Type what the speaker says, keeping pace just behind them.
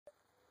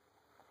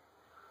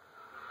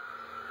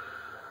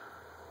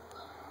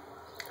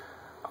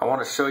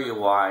want to show you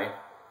why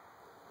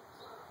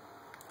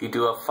you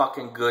do a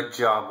fucking good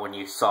job when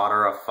you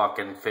solder a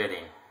fucking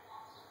fitting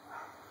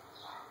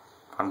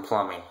on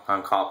plumbing,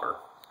 on copper.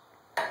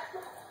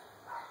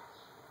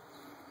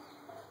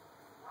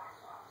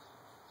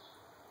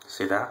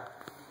 See that?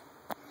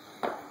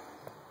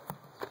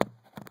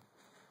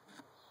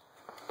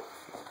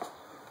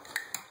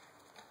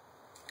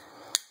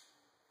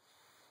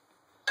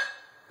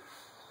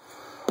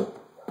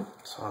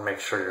 So I want to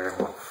make sure you're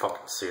gonna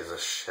fucking see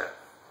this shit.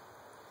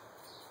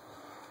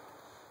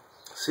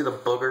 See the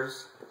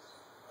boogers?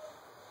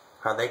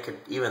 How they could,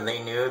 even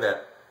they knew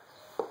that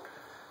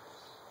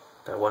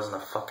that wasn't a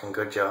fucking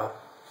good job.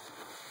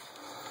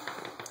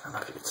 I don't know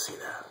if you can see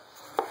that.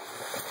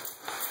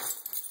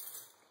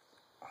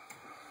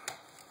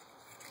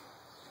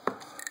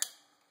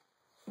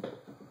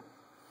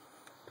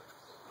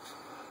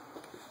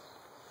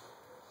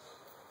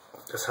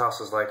 This house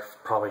is like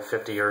probably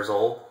 50 years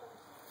old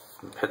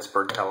in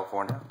Pittsburgh,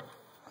 California.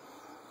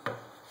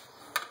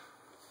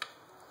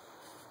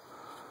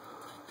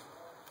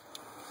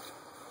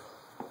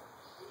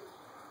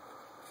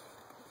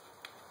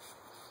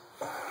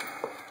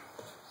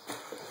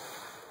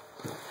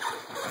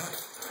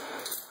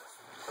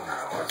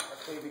 Where's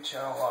my baby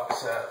channel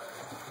locks at?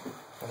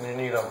 When you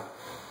need them.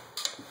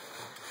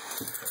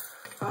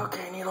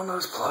 Okay, needle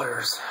nose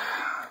pliers.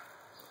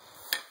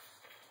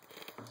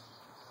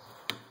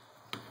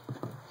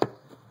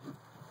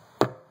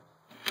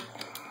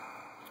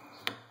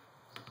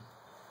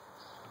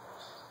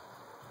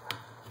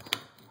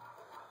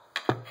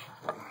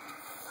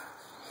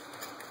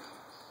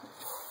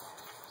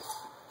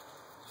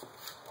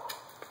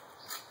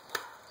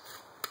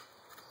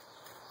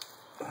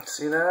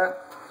 See that?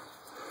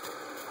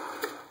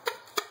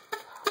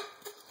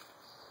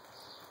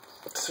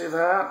 See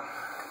that?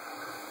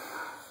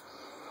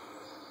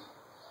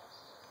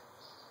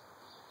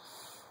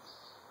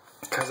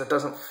 Because it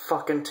doesn't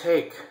fucking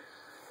take.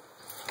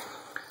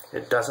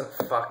 It doesn't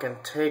fucking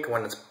take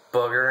when it's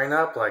boogering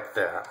up like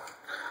that.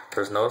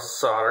 There's no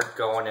solder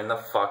going in the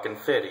fucking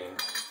fitting.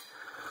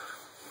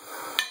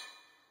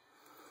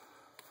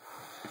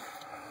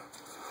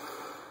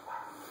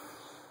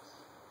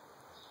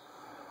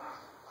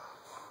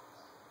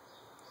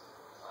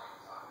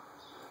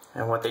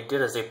 And what they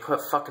did is they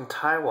put fucking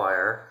tie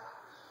wire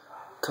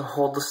to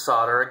hold the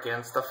solder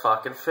against the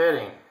fucking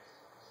fitting.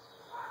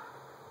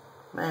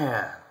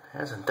 Man,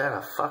 isn't that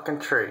a fucking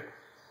treat?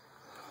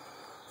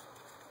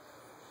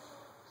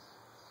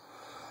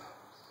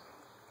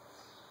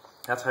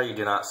 That's how you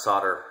do not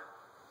solder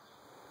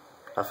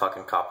a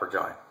fucking copper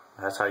joint.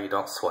 That's how you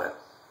don't sweat.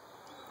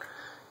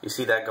 You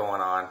see that going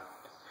on,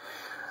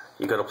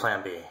 you go to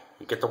plan B.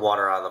 You get the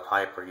water out of the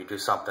pipe, or you do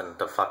something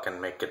to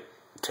fucking make it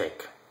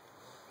take.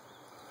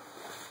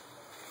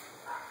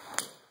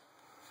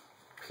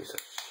 Piece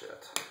of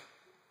shit.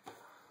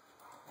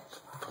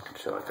 Fucking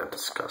shit like that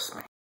disgusts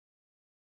me.